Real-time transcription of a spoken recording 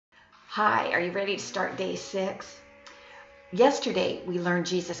Hi, are you ready to start day 6? Yesterday, we learned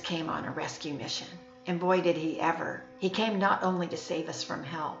Jesus came on a rescue mission. And boy, did he ever. He came not only to save us from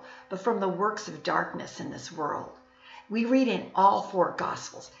hell, but from the works of darkness in this world. We read in all 4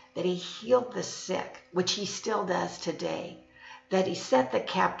 Gospels that he healed the sick, which he still does today, that he set the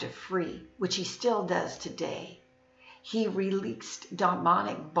captive free, which he still does today. He released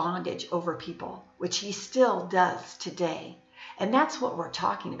demonic bondage over people, which he still does today. And that's what we're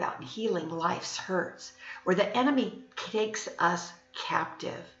talking about in healing life's hurts, where the enemy takes us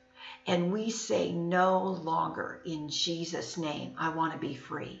captive and we say no longer, in Jesus' name, I want to be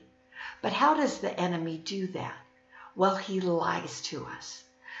free. But how does the enemy do that? Well, he lies to us.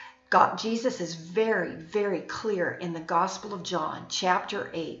 Jesus is very, very clear in the Gospel of John,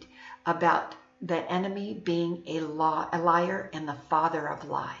 chapter 8, about the enemy being a liar and the father of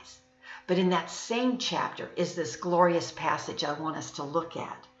lies. But in that same chapter is this glorious passage I want us to look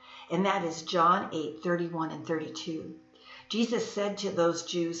at, and that is John 8:31 and 32. Jesus said to those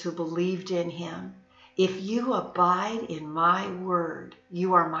Jews who believed in him, "If you abide in my word,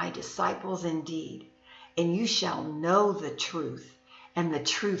 you are my disciples indeed, and you shall know the truth, and the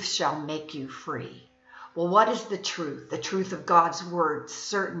truth shall make you free." Well, what is the truth? The truth of God's word,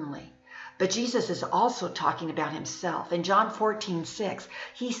 certainly. But Jesus is also talking about himself. In John 14:6,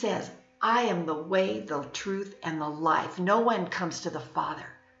 he says, I am the way, the truth, and the life. No one comes to the Father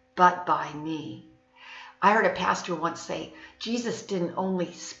but by me. I heard a pastor once say, Jesus didn't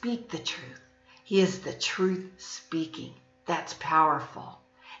only speak the truth. He is the truth speaking. That's powerful.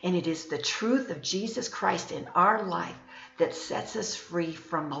 And it is the truth of Jesus Christ in our life that sets us free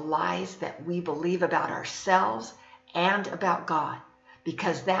from the lies that we believe about ourselves and about God.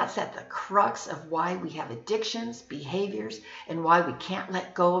 Because that's at the crux of why we have addictions, behaviors, and why we can't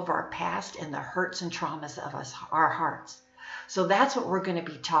let go of our past and the hurts and traumas of our hearts. So that's what we're going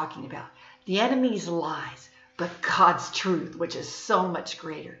to be talking about. The enemy's lies, but God's truth, which is so much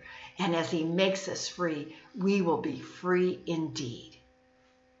greater. And as he makes us free, we will be free indeed.